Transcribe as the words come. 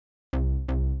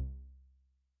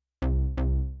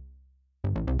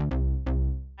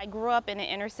I grew up in the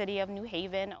inner city of New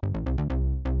Haven.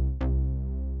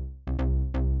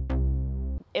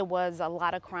 It was a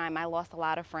lot of crime. I lost a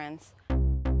lot of friends.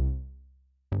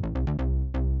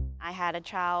 I had a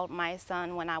child, my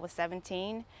son, when I was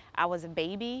 17. I was a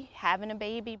baby, having a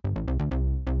baby.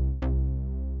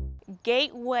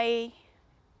 Gateway,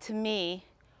 to me,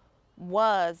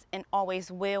 was and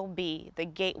always will be the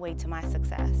gateway to my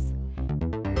success.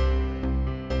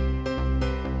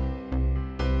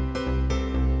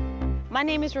 My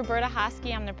name is Roberta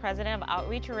Hoskie. I'm the president of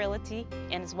Outreach Realty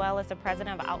and as well as the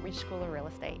president of Outreach School of Real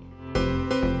Estate.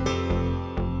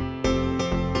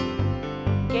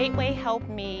 Gateway helped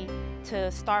me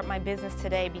to start my business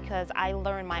today because I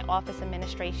learned my office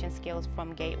administration skills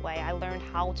from Gateway. I learned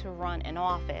how to run an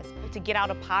office. To get out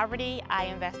of poverty, I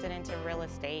invested into real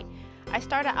estate. I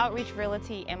started Outreach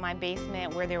Realty in my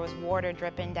basement where there was water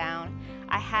dripping down.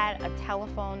 I had a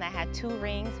telephone that had 2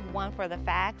 rings, one for the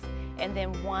fax, and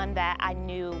then one that I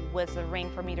knew was the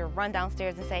ring for me to run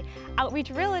downstairs and say,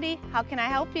 "Outreach Realty, how can I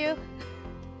help you?"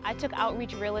 I took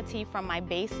Outreach Realty from my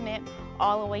basement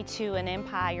all the way to an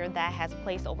empire that has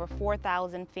placed over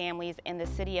 4,000 families in the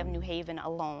city of New Haven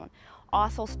alone.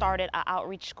 Also started an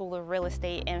Outreach School of Real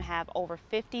Estate and have over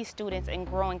 50 students and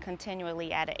growing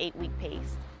continually at an 8-week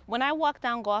pace. When I walk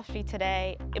down Gulf Street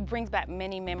today, it brings back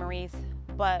many memories,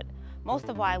 but most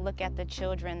of all, I look at the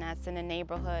children that's in the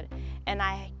neighborhood and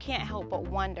I can't help but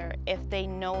wonder if they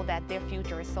know that their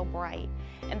future is so bright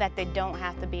and that they don't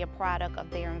have to be a product of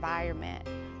their environment.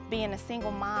 Being a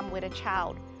single mom with a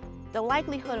child, the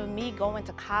likelihood of me going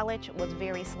to college was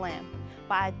very slim,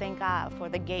 but I thank God for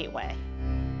the Gateway.